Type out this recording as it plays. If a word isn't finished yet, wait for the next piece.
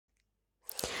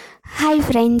Hi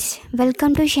friends,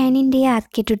 welcome to shine India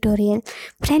RK tutorial.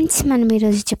 Friends, మనం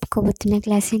ఈరోజు చెప్పుకోబోతున్న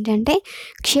class ఏంటంటే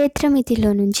క్షేత్రమితిలో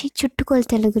నుంచి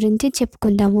చుట్టుకొలతల గురించి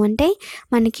చెప్పుకుందాము. అంటే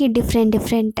మనకి డిఫరెంట్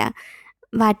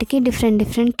వాటికి డిఫరెంట్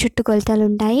చుట్టుకొలతలు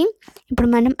ఉంటాయి. ఇప్పుడు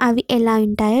మనం అవి ఎలా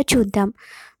ఉంటాయో చూద్దాం.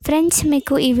 ఫ్రెండ్స్,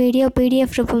 మీకు ఈ వీడియో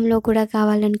పీడిఎఫ్ రూపంలో కూడా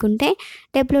కావాలనుకుంటే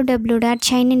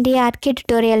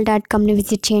www.shinindiaarktutorial.comని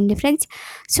విజిట్ చేయండి ఫ్రెండ్స్.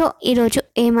 సో ఈరోజు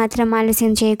ఏమాత్రం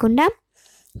ఆలస్యం చేయకుండా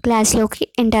క్లాస్లోకి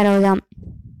ఎంటర్ అవుదాం.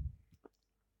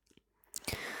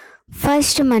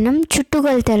 ఫస్ట్ మనం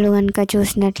చుట్టుకొలతలు కనుక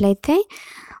చూసినట్లయితే,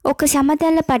 ఒక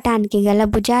సమతల పటానికి గల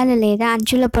భుజాలు లేదా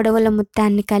అంచుల పొడవుల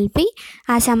మొత్తాన్ని కలిపి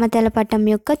ఆ సమతల పటం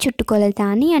యొక్క చుట్టుకొలత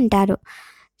అని అంటారు.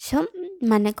 సో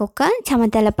మనకు ఒక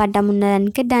సమతల పటం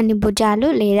ఉన్నదానికి దాని భుజాలు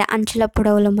లేదా అంచుల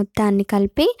పొడవుల మొత్తాన్ని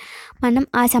కలిపి మనం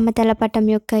ఆ సమతల పటం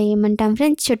యొక్క ఏమంటాం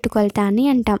ఫ్రెండ్స్, చుట్టుకొలత అని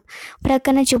అంటాం.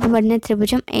 ప్రక్కన చూపబడిన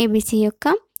త్రిభుజం ఏబిసి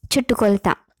యొక్క చుట్టుకొలత.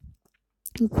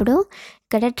 ఇప్పుడు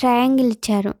ఇక్కడ ట్రయాంగిల్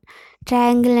ఇచ్చారు.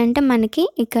 ట్రయాంగిల్ అంటే మనకి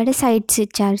ఇక్కడ సైడ్స్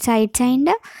ఇచ్చారు. సైడ్స్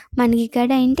అండ్ మనకి ఇక్కడ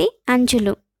ఏంటి,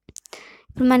 అంచులు.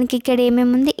 ఇప్పుడు మనకి ఇక్కడ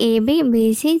ఏమేమి ఉంది, ఏబి,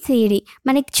 బీసీ, సిడి.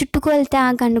 మనకి చుట్టుకొలత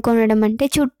కనుగొనడం అంటే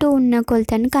చుట్టూ ఉన్న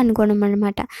కొలతని కనుగొనడం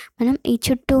అనమాట. మనం ఈ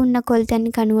చుట్టూ ఉన్న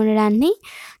కొలతని కనుగొనడాన్ని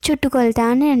చుట్టుకొలత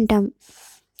అని అంటాం.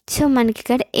 సో మనకి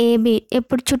ఇక్కడ ఏబి,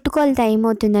 ఇప్పుడు చుట్టుకొలత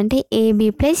ఏమవుతుందంటే AB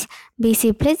plus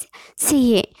BC plus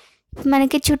CA.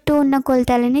 మనకి చుట్టూ ఉన్న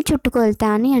కొలతలని చుట్టుకొలత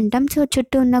అని అంటాం. సో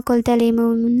చుట్టూ ఉన్న కొలతలు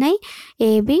ఏమేమి ఉన్నాయి,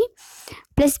 AB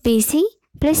plus BC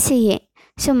plus CA.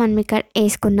 So మనం ఇక్కడ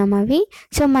వేసుకున్నాం అవి.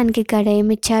 సో మనకి ఇక్కడ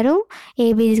ఏమి ఇచ్చారు,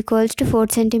 AB = 4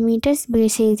 centimetres,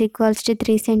 BC =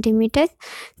 3 centimetres,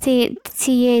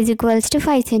 CA =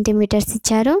 5 centimetres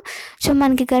ఇచ్చారు. సో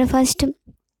మనకి ఇక్కడ first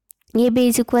AB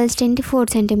 = 4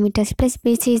 centimetres plus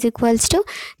BC =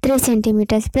 3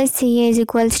 centimetres plus CA =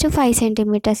 5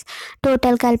 centimetres,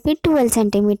 total కలిపి 12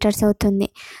 సెంటీమీటర్స్ అవుతుంది.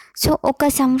 సో ఒక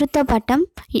సంవృత పటం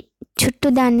చుట్టూ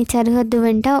దాని సరిహద్దు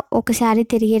వెంట ఒకసారి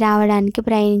తిరిగి రావడానికి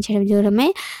ప్రయాణించడం దూరమే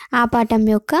ఆ పటం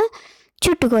యొక్క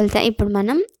చుట్టుకొలత. ఇప్పుడు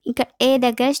మనం ఇక్కడ ఏ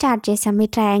దగ్గర స్టార్ట్ చేసాం, ఈ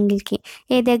ట్రయాంగిల్కి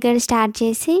ఏ దగ్గర స్టార్ట్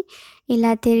చేసి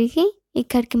ఇలా తిరిగి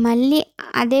ఇక్కడికి మళ్ళీ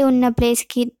అదే ఉన్న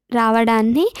ప్లేస్కి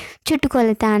రావడాన్ని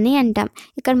చుట్టుకొలత అని అంటాం.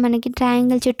 ఇక్కడ మనకి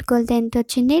ట్రయాంగిల్ చుట్టుకొలత ఎంత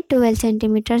వచ్చింది, 12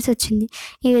 సెంటీమీటర్స్ వచ్చింది.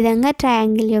 ఈ విధంగా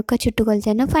ట్రయాంగిల్ యొక్క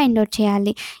చుట్టుకొలతను ఫైండ్ అవుట్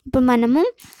చేయాలి. ఇప్పుడు మనము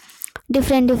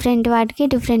డిఫరెంట్ వాటికి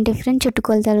డిఫరెంట్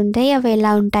చుట్టుకొలతలు ఉంటాయి. అవి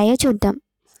ఎలా ఉంటాయో చూద్దాం.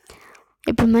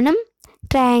 ఇప్పుడు మనం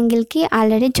ట్రయాంగిల్కి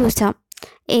ఆల్రెడీ చూసాం,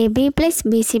 AB plus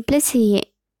BC plus CA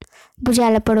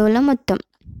భుజాల పొడవుల మొత్తం.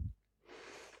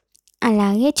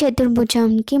 అలాగే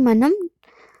చతుర్భుజంకి మనం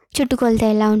చుట్టుకొలత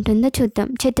ఎలా ఉంటుందో చూద్దాం.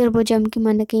 చతుర్భుజంకి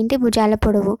మనకేంటి, భుజాల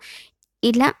పొడవు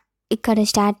ఇలా ఇక్కడ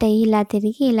స్టార్ట్ అయ్యి ఇలా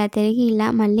తిరిగి ఇలా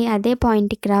మళ్ళీ అదే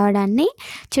పాయింట్కి రావడాన్ని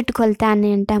చుట్టుకొలత అని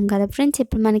అంటాం కదా ఫ్రెండ్స్.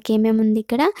 ఇప్పుడు మనకి ఏమేమి ఉంది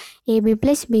ఇక్కడ, AB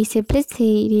plus BC plus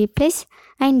CD plus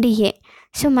and DA.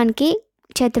 So మనకి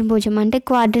చతుర్భుజం అంటే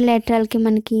క్వాడ్రిలేటరల్కి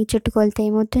మనకి చుట్టుకొలత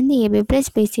ఏమవుతుంది, AB plus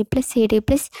BC plus CD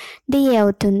plus DA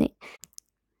అవుతుంది.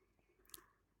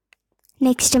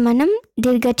 నెక్స్ట్ మనం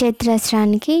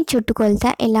దీర్ఘచతురస్రానికి చుట్టుకొలత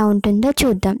ఎలా ఉంటుందో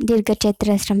చూద్దాం.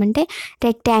 దీర్ఘచతురస్రం అంటే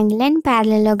రెక్టాంగిల్ అండ్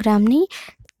ప్యారలలోగ్రామ్ని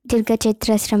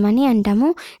దీర్ఘచతురస్రం అని అంటాము.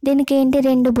 దీనికి ఏంటి,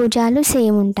 రెండు భుజాలు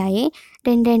సేమ్ ఉంటాయి,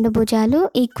 రెండు భుజాలు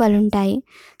ఈక్వల్ ఉంటాయి.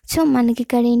 సో మనకి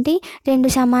ఇక్కడ ఏంటి, రెండు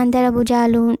సమాంతర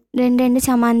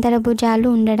భుజాలు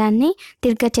ఉండడాన్ని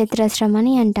దీర్ఘచతురస్రం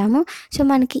అని అంటాము. సో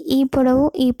మనకి ఈ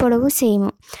పొడవు సేమ్,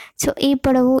 సో ఈ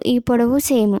పొడవు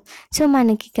సేమ్. సో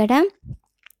మనకి ఇక్కడ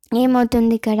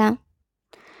ఏమవుతుంది, ఇక్కడ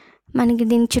మనకి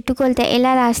దీని చుట్టుకొలత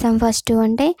ఎలా రాస్తాం ఫస్ట్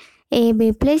అంటే AB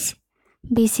plus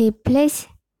BC plus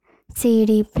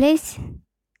CD plus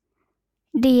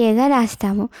డిఏగా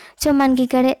రాస్తాము. సో మనకి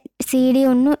ఇక్కడ సిడి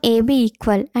ఉన్ను ఏబి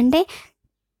ఈక్వల్ అంటే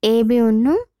ఏబి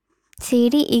ఉన్ను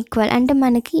సిడి ఈక్వల్ అంటే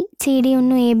మనకి సిడి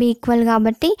ఉన్ను ఏబి ఈక్వల్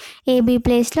కాబట్టి ఏబి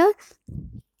ప్లేస్లో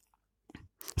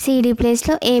సిడి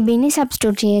ప్లేస్లో ఏబిని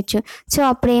సబ్స్టిట్యూట్ చేయొచ్చు. సో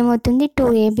అప్పుడు ఏమవుతుంది,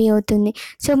 2AB అవుతుంది.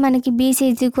 సో మనకి బీసీ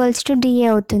 = డిఏ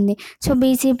అవుతుంది. సో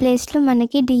బీసీ ప్లేస్లో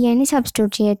మనకి డిఏని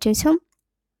సబ్స్టిట్యూట్ చేయొచ్చు. సో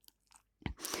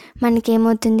మనకి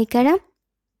ఏమవుతుంది, ఇక్కడ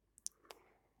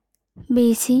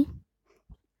బీసీ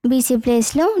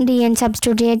ప్లేస్లో డిఏని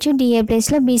సబ్స్టిట్యూట్ చేయొచ్చు, డిఏ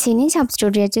ప్లేస్లో బీసీని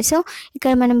సబ్స్టిట్యూట్ చేయొచ్చు. సో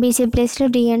ఇక్కడ మనం బీసీ ప్లేస్లో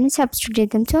డిఏని సబ్స్టిట్యూట్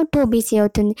చేద్దాం. సో 2BC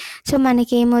అవుతుంది. సో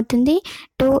మనకి ఏమవుతుంది,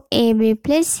 2AB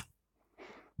ప్లస్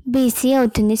బీసీ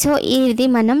అవుతుంది. సో ఇది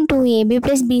మనం 2AB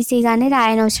ప్లస్ బీసీగానే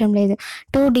రాయనవసరం లేదు,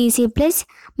 2DC ప్లస్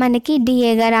మనకి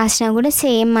డిఏగా రాసినా కూడా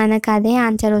సేమ్ మనకు అదే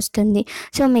ఆన్సర్ వస్తుంది.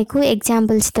 సో మీకు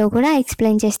ఎగ్జాంపుల్స్తో కూడా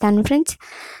ఎక్స్ప్లెయిన్ చేస్తాను ఫ్రెండ్స్.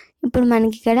 ఇప్పుడు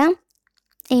మనకి ఇక్కడ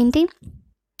ఏంటి,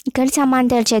 ఇక్కడ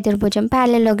సమాంతర చతుర్భుజం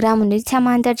ప్యారలలోగ్రామ్ ఉంది.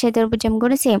 సమాంతర చతుర్భుజం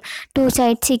కూడా సేమ్ 2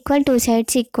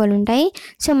 సైడ్స్ ఈక్వల్ ఉంటాయి.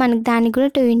 సో మనకి దానికి కూడా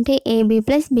 2 × AB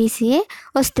 + BCA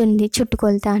వస్తుంది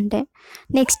చుట్టుకొలత అంటే.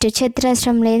 నెక్స్ట్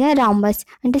చతురస్రం లేదా రాంబస్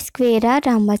అంటే స్క్వేర్ ఆర్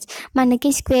రాంబస్. మనకి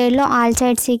స్క్వేర్లో ఆల్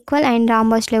సైడ్స్ ఈక్వల్ అండ్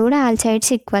రాంబస్లో కూడా ఆల్ సైడ్స్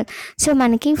ఈక్వల్. సో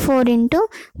మనకి 4 ×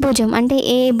 భుజం అంటే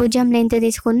ఏ భుజం లెంత్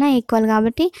తీసుకున్నా ఈక్వల్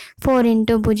కాబట్టి 4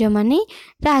 × భుజం అని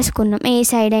రాసుకున్నాం. ఏ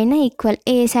సైడ్ అయినా ఈక్వల్,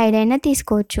 ఏ సైడ్ అయినా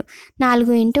తీసుకోవచ్చు. 4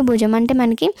 × భుజం అంటే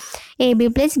మనకి AB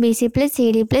 + BC +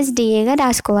 CD + DAగా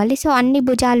రాసుకోవాలి. సో అన్ని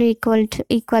భుజాలు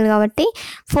ఈక్వల్ కాబట్టి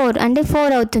 4 అంటే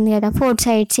 4 అవుతుంది కదా. 4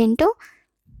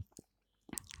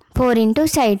 ×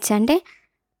 సైడ్స్ అంటే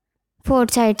 4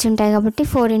 సైడ్స్ ఉంటాయి కాబట్టి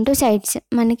 4 × సైడ్స్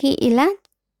మనకి ఇలా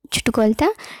చుట్టుకొలత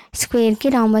స్క్వేర్కి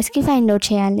రాంబస్కి ఫైండ్ అవుట్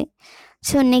చేయాలి.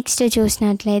 సో నెక్స్ట్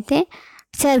చూసినట్లయితే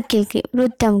సర్కిల్కి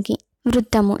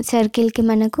వృత్తము సర్కిల్కి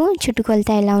మనకు చుట్టుకొలత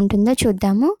ఎలా ఉంటుందో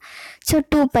చూద్దాము. So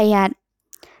 2πr.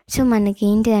 సో మనకి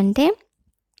ఏంటిదంటే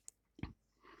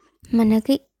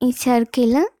మనకి ఈ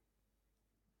సర్కిల్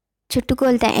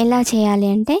చుట్టుకొలత ఎలా చేయాలి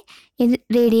అంటే ఇది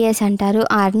రేడియస్ అంటారు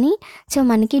ఆర్ని. సో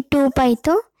మనకి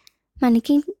 2πతో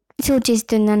మనకి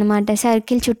సూచిస్తుంది అనమాట.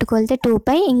 సర్కిల్ చుట్టుకొలత 2π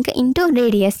ఇంకా ఇంటూ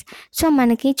రేడియస్. సో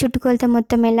మనకి చుట్టుకొలత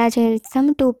మొత్తం ఎలా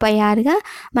చేస్తాము 2πrగా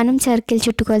మనం సర్కిల్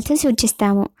చుట్టుకొలత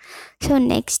సూచిస్తాము. సో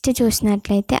నెక్స్ట్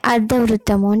చూసినట్లయితే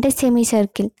అర్ధవృత్తము అంటే సెమీ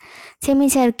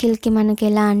సర్కిల్కి మనకి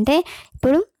ఎలా అంటే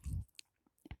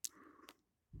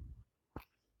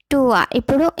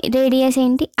ఇప్పుడు రేడియస్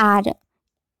ఏంటి r.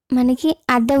 మనకి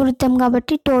అర్ధవృత్తం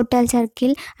కాబట్టి టోటల్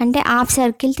సర్కిల్ అంటే హాఫ్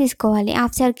సర్కిల్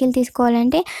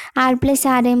తీసుకోవాలంటే r +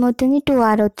 r ఏమవుతుంది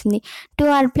 2r అవుతుంది.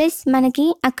 2r ప్లస్ మనకి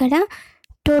అక్కడ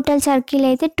టోటల్ సర్కిల్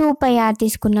అయితే 2πr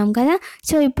తీసుకున్నాం కదా.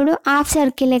 సో ఇప్పుడు హాఫ్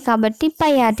సర్కిలే కాబట్టి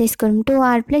πr తీసుకున్నాం.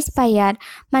 2r + πr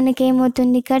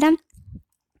మనకేమవుతుంది ఇక్కడ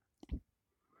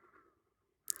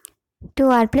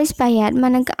 2r + πr.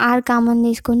 మనకు r కామన్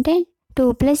తీసుకుంటే 2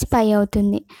 + π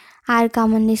అవుతుంది. r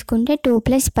కామన్ తీసుకుంటే 2 +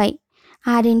 π.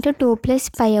 r × 2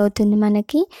 + π అవుతుంది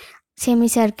మనకి సెమీ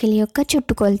సర్కిల్ యొక్క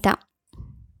చుట్టుకొలత.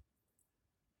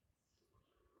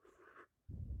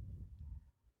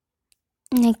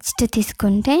 నెక్స్ట్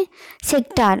తీసుకుంటే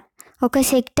సెక్టార్. ఒక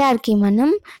సెక్టార్కి మనం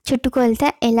చుట్టుకొలత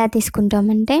ఎలా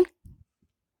తీసుకుంటామంటే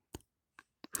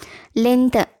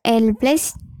లెంత్ L +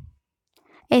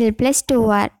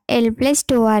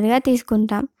 2r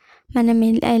తీసుకుంటాం. మనం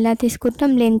ఎలా తీసుకుంటాం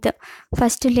లెంత్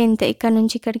ఫస్ట్ లెంత్ ఇక్కడ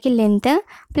నుంచి ఇక్కడికి లెంత్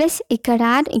ప్లస్ ఇక్కడ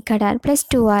r ప్లస్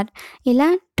 2r ఇలా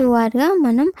 2rగా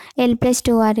మనం L +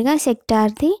 2rగా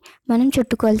సెక్టార్ది మనం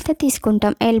చుట్టుకొలత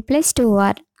తీసుకుంటాం. L +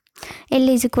 2r. L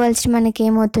 = మనకి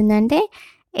ఏమవుతుందంటే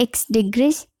x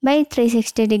degrees /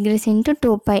 360 degrees ×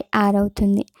 2πr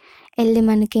అవుతుంది. L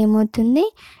మనకి ఏమవుతుంది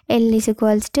L =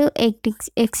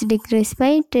 x degrees /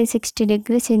 360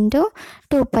 degrees ×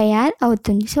 2πr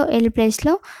అవుతుంది. సో L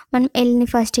ప్లేస్లో మనం Lని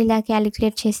ఫస్ట్ ఇలా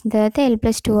క్యాలిక్యులేట్ చేసిన తర్వాత L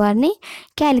 + 2rని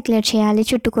క్యాలిక్యులేట్ చేయాలి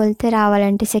చుట్టుకొలత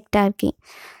రావాలంటే సెక్టార్కి.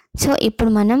 సో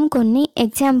ఇప్పుడు మనం కొన్ని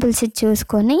ఎగ్జాంపుల్స్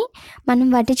చూసుకొని మనం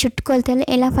వాటి చుట్టుకొలతలు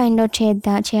ఎలా ఫైండ్ అవుట్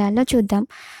చేయాలో చూద్దాం.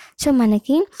 సో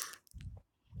మనకి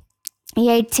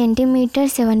 8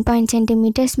 సెంటీమీటర్స్ 7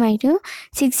 సెంటీమీటర్స్ మరియు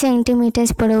 6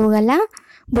 సెంటీమీటర్స్ పొడవు గల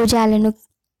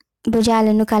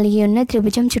భుజాలను కలిగి ఉన్న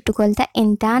త్రిభుజం చుట్టుకొలత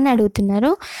ఎంత అని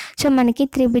అడుగుతున్నారు. సో మనకి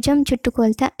త్రిభుజం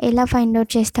చుట్టుకొలత ఎలా ఫైండ్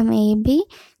అవుట్ చేస్తాం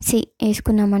ABC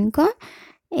వేసుకున్నాం అనుకో.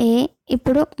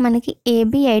 ఇప్పుడు మనకి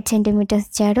AB 8 సెంటీమీటర్స్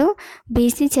ఇచ్చాడు,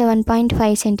 BC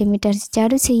 7.5 సెంటీమీటర్స్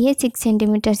ఇచ్చాడు, CA 6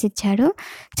 సెంటీమీటర్స్ ఇచ్చాడు.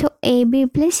 సో AB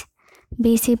 +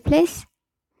 BC +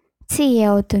 CA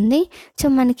అవుతుంది. సో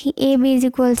మనకి AB =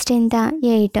 ఎంత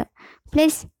 8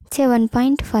 +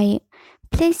 7.5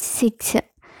 + 6.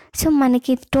 సో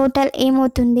మనకి టోటల్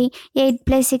ఏమవుతుంది 8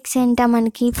 + 6 ఎంత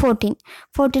మనకి 14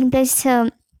 +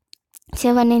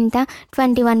 7 ఎంత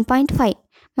 21.5.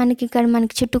 మనకి ఇక్కడ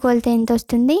మనకి చుట్టుకొలత ఎంత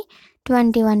వస్తుంది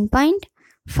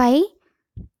 21.5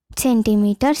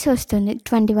 సెంటీమీటర్స్ వస్తుంది.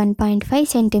 21.5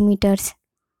 సెంటీమీటర్స్.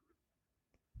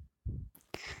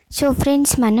 సో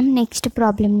ఫ్రెండ్స్ మనం నెక్స్ట్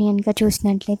ప్రాబ్లమ్ని కనుక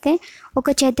చూసినట్లయితే ఒక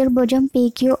చతుర్భుజం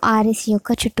PQRS యొక్క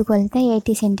చుట్టుకొలత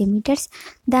 80 సెంటీమీటర్స్.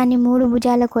 దాని 3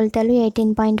 భుజాల కొలతలు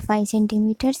 18.5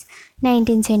 సెంటీమీటర్స్,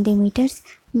 19 సెంటీమీటర్స్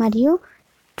మరియు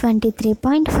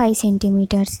 23.5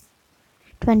 సెంటీమీటర్స్.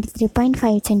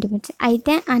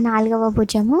 అయితే ఆ 4వ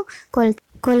భుజము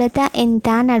కొలత ఎంత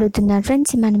అని అడుగుతున్నారు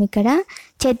ఫ్రెండ్స్. మనం ఇక్కడ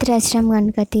చతురస్రం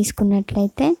కనుక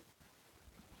తీసుకున్నట్లయితే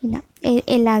ఇలా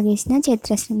ఎలా గీసిన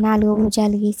చతురస్రం 4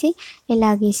 భుజాలు గీసి ఎలా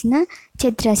గీసిన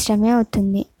చతురస్రమే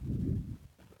అవుతుంది.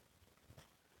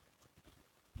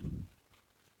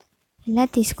 ఇలా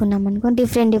తీసుకున్నాం అనుకో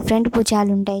డిఫరెంట్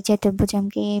భుజాలు ఉంటాయి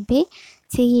చతుర్భుజంకి.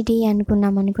 ABCD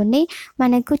అనుకున్నాం అనుకోండి.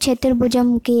 మనకు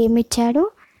చతుర్భుజంకి ఏమి ఇచ్చాడు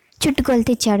చుట్టుకొలత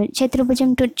ఇచ్చాడు. చతుర్భుజం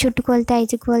చుట్టుకొలత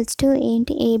ఈజ్ ఈక్వల్స్ టు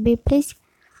ఏంటి, AB plus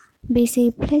BC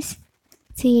plus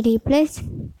CD plus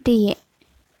DA.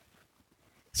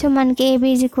 So మనకి ఏబి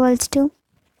ఈజ్ ఈక్వల్స్ టు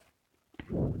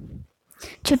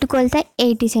చుట్టుకొలత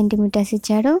 80 సెంటీమీటర్స్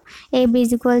ఇచ్చాడు. AB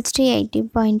is equals to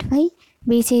 80.5,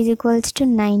 BC is equals to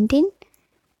 19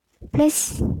 plus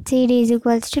CD is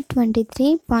equals to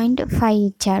 23.5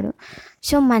 ఇచ్చాడు.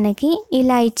 సో మనకి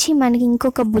ఇలా ఇచ్చి మనకి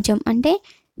ఇంకొక భుజం అంటే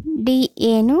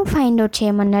డిఏను ఫైండ్ అవుట్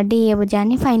చేయమన్నారు. డిఏ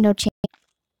భుజాన్ని ఫైండ్ అవుట్ చేయాలి.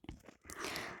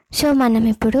 సో మనం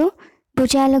ఇప్పుడు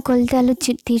భుజాల కొలతలు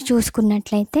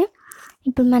చూసుకున్నట్లయితే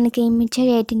ఇప్పుడు మనకి ఏమి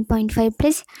ఇచ్చారు, 18.5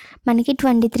 ప్లస్ మనకి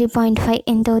 23.5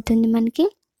 ఎంత అవుతుంది, మనకి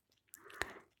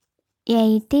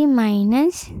 80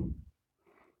 minus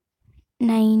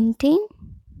 19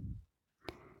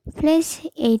 plus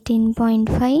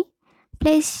 18.5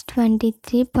 plus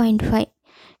 23.5.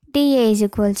 DA is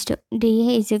equals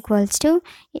to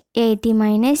 80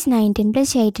 minus 19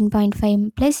 plus 18.5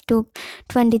 plus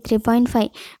 23.5.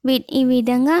 ఈ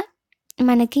విధంగా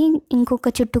మనకి ఇంకొక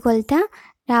చుట్టుకొలత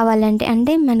రావాలంటే,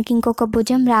 అంటే మనకి ఇంకొక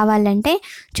భుజం రావాలంటే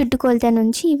చుట్టుకొలత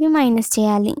నుంచి ఇవి మైనస్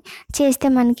చేయాలి. చేస్తే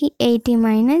మనకి 80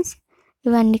 మైనస్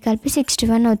ఇవన్నీ కలిపి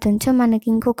 61 అవుతుంది. సో మనకి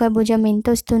ఇంకొక భుజం ఎంత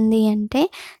వస్తుంది అంటే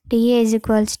DA is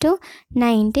equals to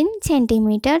 19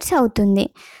 centimetres అవుతుంది.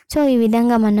 సో ఈ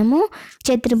విధంగా మనము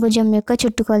చతుర్భుజం యొక్క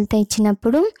చుట్టుకొలత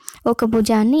ఇచ్చినప్పుడు ఒక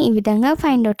భుజాన్ని ఈ విధంగా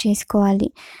ఫైండ్ అవుట్ చేసుకోవాలి.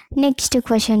 నెక్స్ట్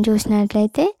క్వశ్చన్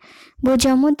చూసినట్లయితే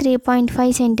భుజము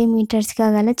 3.5 సెంటీమీటర్స్గా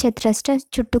గల చతురస్ర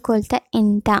చుట్టుకొలత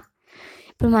ఎంత?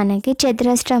 ఇప్పుడు మనకి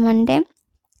చతురస్రం అంటే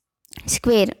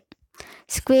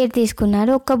స్క్వేర్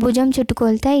తీసుకున్నారు. ఒక్క భుజం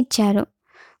చుట్టుకొలత ఇచ్చారు.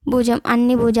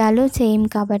 అన్ని భుజాలు సేమ్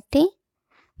కాబట్టి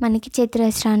మనకి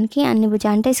చతురస్రానికి అన్ని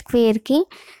భుజాలు అంటే స్క్వేర్కి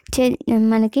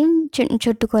మనకి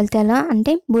చుట్టుకొలతలు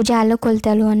అంటే భుజాల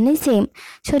కొలతలు అన్నీ సేమ్.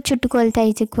 సో చుట్టుకొలత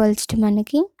ఈజ్ ఈక్వల్స్ టు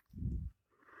మనకి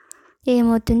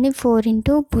ఏమవుతుంది, 4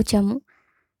 ఇంటూ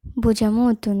భుజము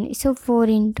అవుతుంది. So 4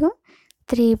 into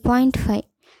 3.5.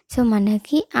 సో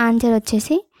మనకి ఆన్సర్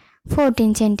వచ్చేసి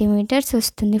 14 సెంటీమీటర్స్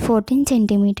వస్తుంది. 14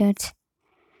 సెంటీమీటర్స్.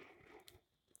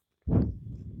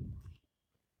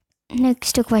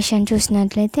 నెక్స్ట్ క్వశ్చన్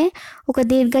చూసినట్లయితే ఒక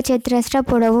దీర్ఘ చతురస్ర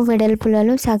పొడవు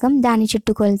వెడల్పులలో సగం దాని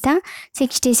చుట్టుకొలత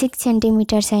 66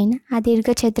 సెంటీమీటర్స్ అయిన ఆ దీర్ఘ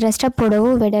చతురస్ర పొడవు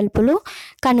వెడల్పులు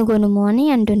కనుగొనుము అని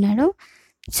అంటున్నాడు.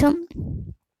 సో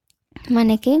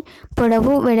మనకి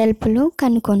పొడవు వెడల్పులు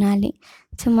కనుగొనాలి.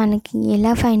 సో మనకి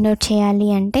ఎలా ఫైండ్ అవుట్ చేయాలి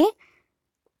అంటే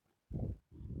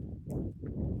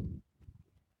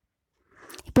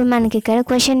ఇప్పుడు మనకి ఇక్కడ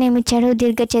క్వశ్చన్ ఏమి ఇచ్చాడు,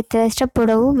 దీర్ఘ చతురస్ర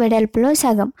పొడవు వెడల్పులో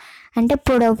సగం అంటే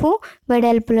పొడవు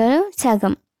వెడల్పులో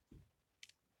సగం.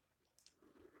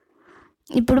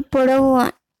 ఇప్పుడు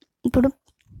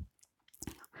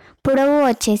పొడవు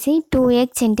వచ్చేసి 2x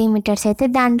సెంటీమీటర్స్ అయితే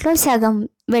దాంట్లో సగం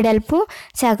వెడల్పు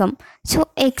సగం, సో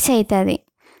x అవుతుంది.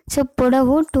 సో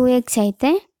పొడవు 2x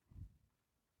అయితే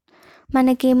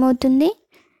మనకేమవుతుంది,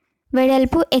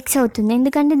 వెడల్పు x అవుతుంది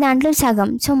ఎందుకంటే దాంట్లో సగం.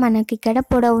 సో మనకి ఇక్కడ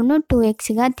పొడవును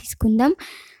 2xగా తీసుకుందాం,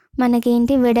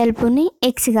 మనకేంటి వెడల్పుని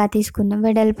xగా తీసుకుందాం.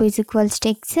 వెడల్పు ఈజ్ ఈక్వల్స్ టు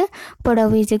x,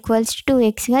 పొడవు ఈజ్ ఈక్వల్స్ టు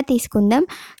 2xగా తీసుకుందాం.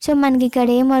 సో మనకి ఇక్కడ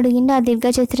ఏం అడిగిండో, ఆ దీర్ఘ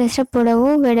చతురస్ర పొడవు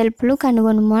వెడల్పులు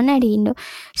కనుగొనుము అని అడిగిండు.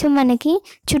 సో మనకి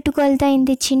చుట్టుకొలత ఎంత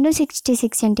ఇచ్చిండు,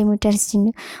 66 సెంటీమీటర్స్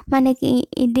ఇచ్చిండు. మనకి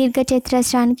ఈ దీర్ఘ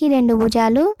చతురస్రానికి రెండు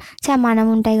భుజాలు సమానం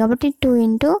ఉంటాయి కాబట్టి 2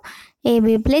 ఇంటూ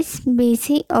ఏబి ప్లస్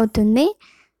బీసీ అవుతుంది.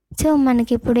 సో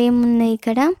మనకి ఇప్పుడు ఏమున్నాయి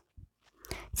ఇక్కడ,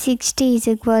 60 is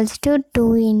equals to 2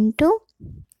 into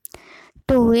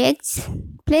 2x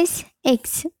plus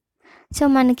X. So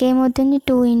మనకేమవుతుంది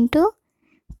 2 into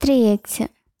 3x.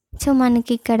 So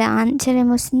మనకి ఇక్కడ ఆన్సర్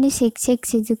ఏమొస్తుంది, 6x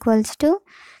is equals to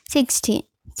 60.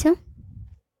 So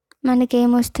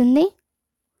మనకేమొస్తుంది,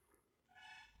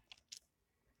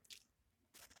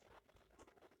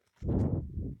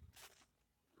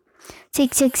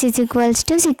 6x is equals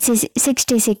to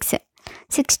 66.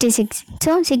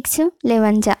 So 6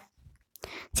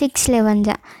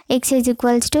 11 x is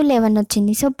equals to 11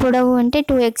 వచ్చింది. So పొడవు అంటే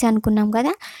 2x అనుకున్నాం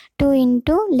కదా, 2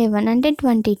 ఇంటూ 11 అంటే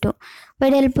 22.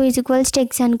 వెడల్పు ఈజ్ ఈక్వల్స్ టు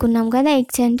x అనుకున్నాం కదా,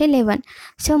 x అంటే 11.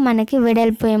 సో మనకి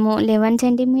వెడల్పు ఏమో 11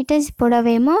 సెంటీమీటర్స్,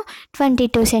 పొడవేమో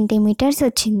 22 సెంటీమీటర్స్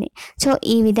వచ్చింది. సో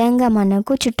ఈ విధంగా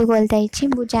మనకు చుట్టుకొలత ఇచ్చి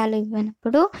భుజాలు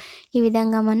ఇవ్వనప్పుడు ఈ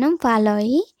విధంగా మనం ఫాలో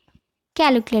అయ్యి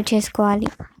క్యాలిక్యులేట్ చేసుకోవాలి.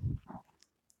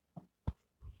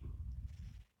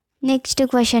 నెక్స్ట్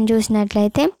క్వశ్చన్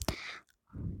చూసినట్లయితే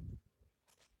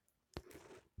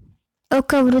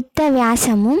ఒక వృత్త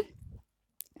వ్యాసము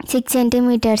 6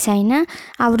 సెంటీమీటర్స్ అయినా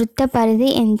ఆ వృత్త పరిధి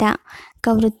ఎంత?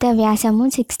 ఒక వృత్త వ్యాసము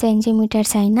 6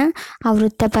 సెంటీమీటర్స్ అయినా ఆ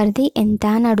వృత్త పరిధి ఎంత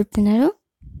అని అడుగుతున్నారు.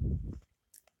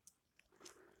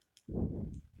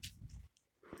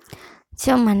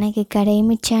 సో మనకి ఇక్కడ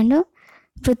ఏమి ఇచ్చాడు,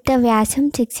 వృత్త వ్యాసం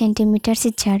 6 సెంటీమీటర్స్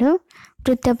ఇచ్చాడు,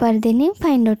 వృత్త పరిధిని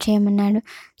ఫైండ్ అవుట్ చేయమన్నాడు.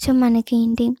 సో మనకి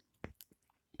ఏంటి,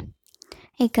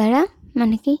 ఇక్కడ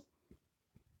మనకి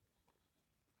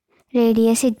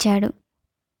రేడియస్ ఇచ్చాడు,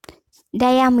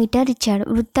 డయామీటర్ ఇచ్చాడు,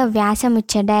 వృత్త వ్యాసం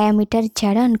ఇచ్చాడు, డయామీటర్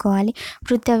ఇచ్చాడు అనుకోవాలి.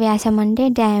 వృత్త వ్యాసం అంటే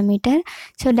diameter.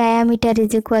 So diameter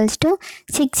is equals to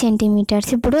 6 centimetres.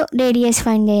 ఇప్పుడు రేడియస్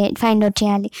ఫైండ్ అవుట్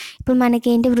చేయాలి. ఇప్పుడు మనకి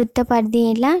ఏంటి, వృత్త పరిధి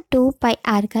ఇలా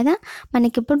 2πr కదా,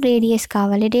 మనకి ఇప్పుడు రేడియస్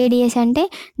కావాలి. రేడియస్ అంటే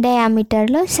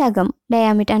డయామీటర్లో సగం,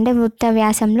 డయామీటర్ అంటే వృత్త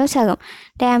వ్యాసంలో సగం.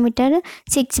 డయామీటర్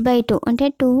 6/2 అంటే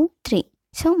 2 3.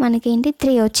 సో మనకేంటి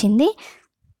 3 వచ్చింది.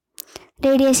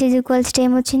 రేడియస్ ఈజ్ ఈక్వల్స్ టు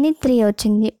ఏమొచ్చింది, 3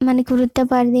 వచ్చింది. మనకి వృత్త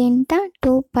పరిధి ఎంత,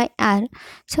 2πr.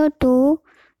 So 2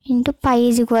 × π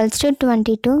is equals to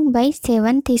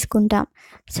 22/7 తీసుకుంటాం.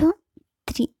 సో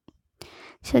 3.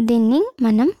 సో దీన్ని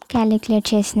మనం క్యాలిక్యులేట్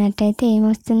చేసినట్టయితే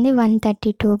ఏమొస్తుంది,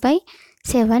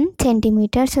 132/7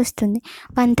 సెంటీమీటర్స్ వస్తుంది.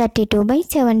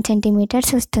 132/7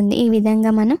 సెంటీమీటర్స్ వస్తుంది. ఈ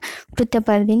విధంగా మనం వృత్త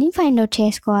పరిధిని ఫైండ్ అవుట్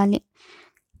చేసుకోవాలి.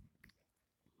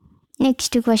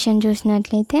 నెక్స్ట్ క్వశ్చన్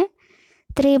చూసినట్లయితే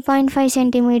 3.5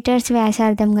 సెంటీమీటర్స్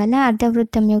వ్యాసార్థం గల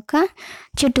అర్ధవృత్తం యొక్క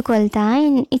చుట్టుకొలత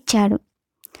ఇచ్చాడు.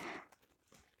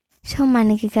 సో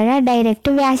మనకి ఇక్కడ డైరెక్ట్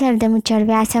వ్యాసార్థం ఇచ్చాడు,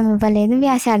 వ్యాసం ఇవ్వలేదు.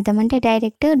 వ్యాసార్థం అంటే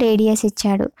డైరెక్ట్ రేడియస్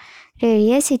ఇచ్చాడు.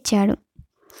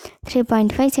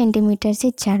 3.5 సెంటీమీటర్స్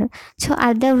ఇచ్చాడు. సో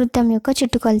అర్ధవృత్తం యొక్క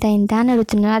చుట్టుకొలత ఎంత అని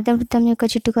అడుగుతున్నాడు. అర్ధవృత్తం యొక్క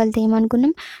చుట్టుకొలత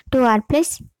ఏమనుకున్నాం, 2r +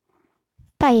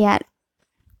 πr.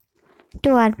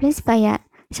 2r + πr.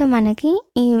 So మనకి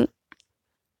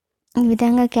ఈ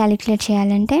విధంగా క్యాలిక్యులేట్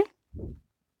చేయాలంటే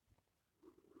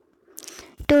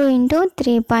 2 ×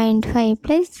 3.5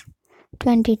 +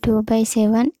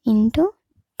 22/7 ×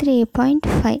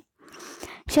 3.5.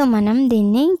 సో మనం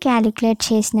దీన్ని క్యాలిక్యులేట్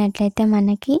చేసినట్లయితే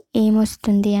మనకి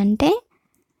ఏమొస్తుంది అంటే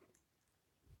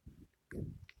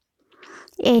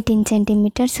 18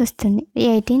 సెంటీమీటర్స్ వస్తుంది.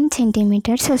 18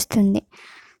 సెంటీమీటర్స్ వస్తుంది.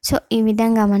 సో ఈ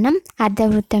విధంగా మనం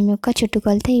అర్ధవృత్తం యొక్క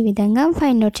చుట్టుకొలత ఈ విధంగా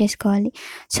ఫైండ్ అవుట్ చేసుకోవాలి.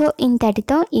 సో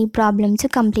ఇంతటితో ఈ ప్రాబ్లమ్స్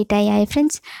కంప్లీట్ అయ్యాయి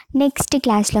ఫ్రెండ్స్. నెక్స్ట్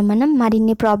క్లాస్లో మనం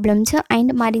మరిన్ని ప్రాబ్లమ్స్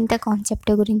అండ్ మరింత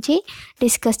కాన్సెప్ట్ గురించి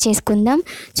డిస్కస్ చేసుకుందాం.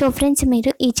 సో ఫ్రెండ్స్,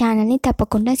 మీరు ఈ ఛానల్ని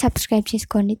తప్పకుండా సబ్స్క్రైబ్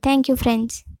చేసుకోండి. Thank you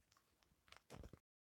friends.